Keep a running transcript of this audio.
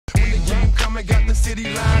come and got the city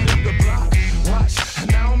lined up the block. Watch,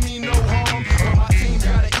 and I don't mean no harm, but my team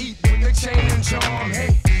gotta eat with their chain and charm.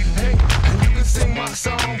 Hey, hey, and you can sing my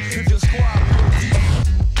song if your squad real deep.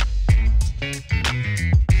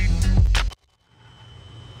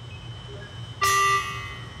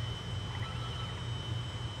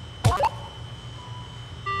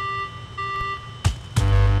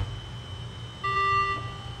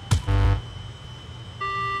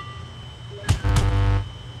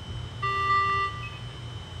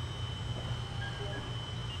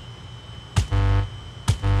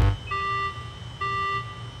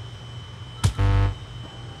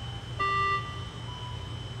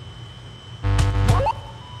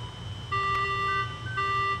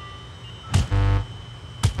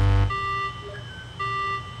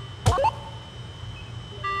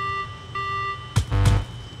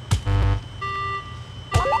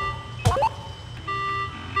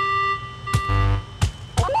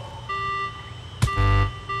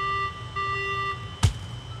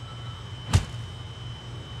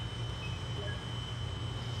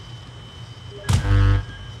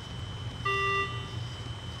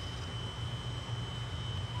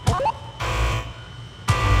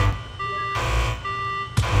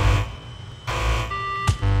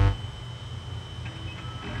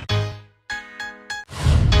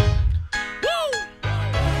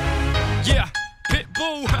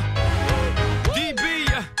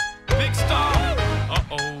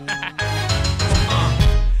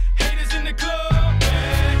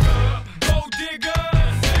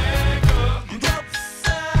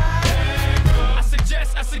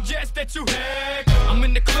 I'm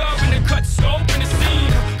in the club and the cuts open the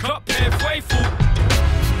scene. Cup halfway full.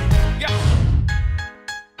 Yeah.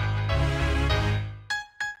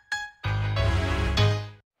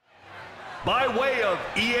 By way of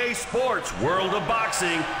EA Sports World of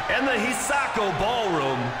Boxing and the Hisako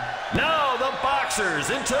Ballroom, now the boxers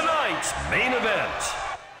in tonight's main event.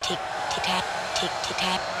 Tick-tick-tack,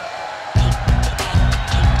 tick-tick-tack.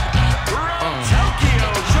 From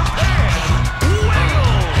Tokyo, Japan,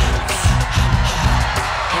 Wiggles!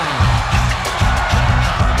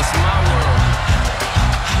 It's my world.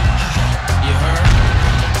 You heard?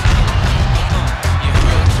 You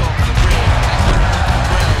real talk for real.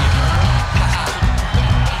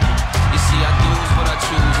 You see, I do what I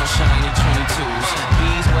choose on shiny 22s.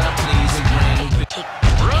 B's what I please and brand new.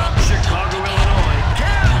 From Chicago, Illinois,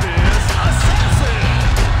 Canvas Assassin!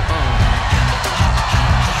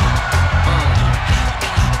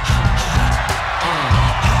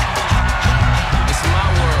 It's my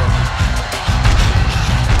world.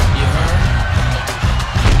 You heard?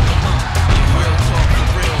 You real talk for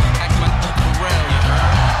real. Act my for real. You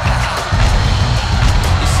heard?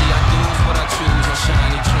 You see, I do what I choose on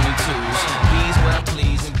shiny 22s. B's what I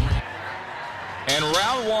please and brand. And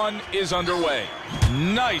round one is underway.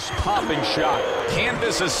 Nice popping shot.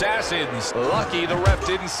 Canvas Assassins. Lucky the ref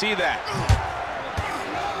didn't see that.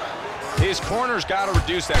 His corner's got to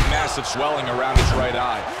reduce that massive swelling around his right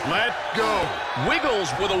eye. Let go.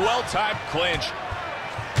 Wiggles with a well-timed clinch.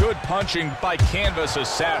 Good punching by Canvas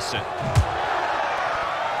Assassin.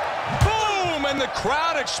 Boom! And the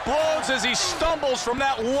crowd explodes as he stumbles from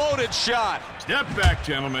that loaded shot. Step back,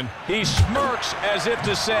 gentlemen. He smirks as if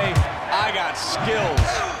to say, I got skills.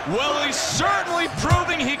 Well, he's certainly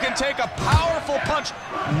proving he can take a powerful punch.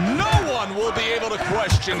 No one will be able to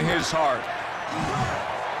question his heart.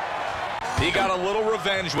 He got a little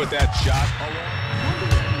revenge with that shot.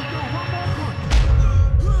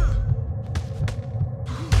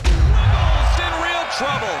 Wiggles in real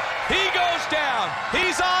trouble. He goes down.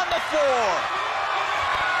 He's on the floor.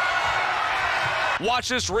 Watch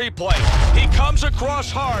this replay. He comes across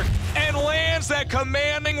hard and lands that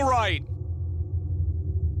commanding right.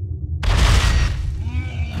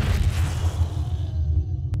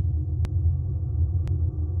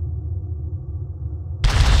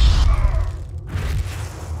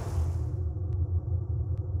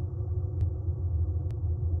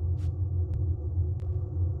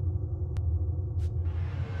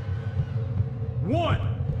 One,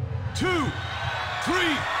 two,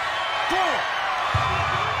 three, four.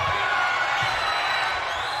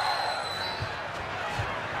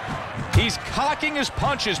 He's cocking his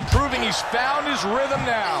punches, proving he's found his rhythm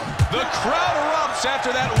now. The crowd erupts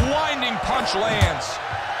after that winding punch lands.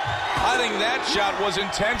 I think that shot was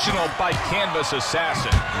intentional by Canvas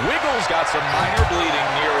Assassin. Wiggles got some minor bleeding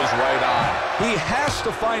near his right eye. He has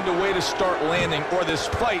to find a way to start landing, or this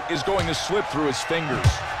fight is going to slip through his fingers.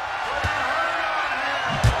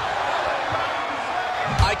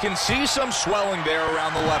 I can see some swelling there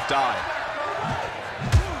around the left eye.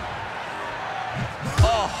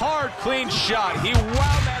 A hard, clean shot. He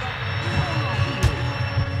wound that up.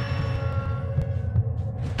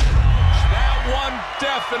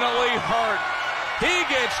 definitely hurt. He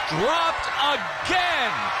gets dropped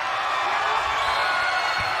again.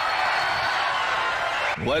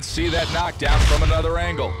 Let's see that knockdown from another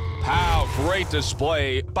angle. How great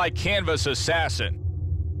display by Canvas Assassin.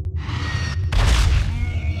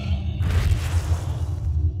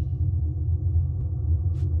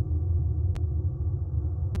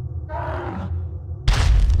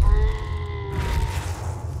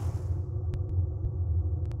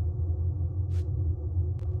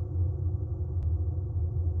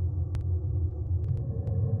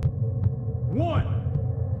 One,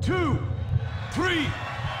 two, 3,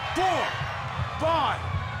 4,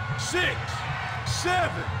 5, 6,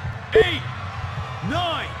 7, 8,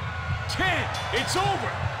 9, 10. It's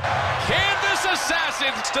over. Canvas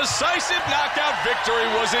Assassin's decisive knockout victory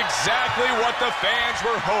was exactly what the fans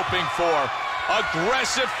were hoping for.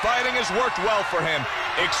 Aggressive fighting has worked well for him.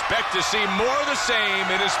 Expect to see more of the same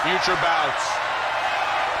in his future bouts.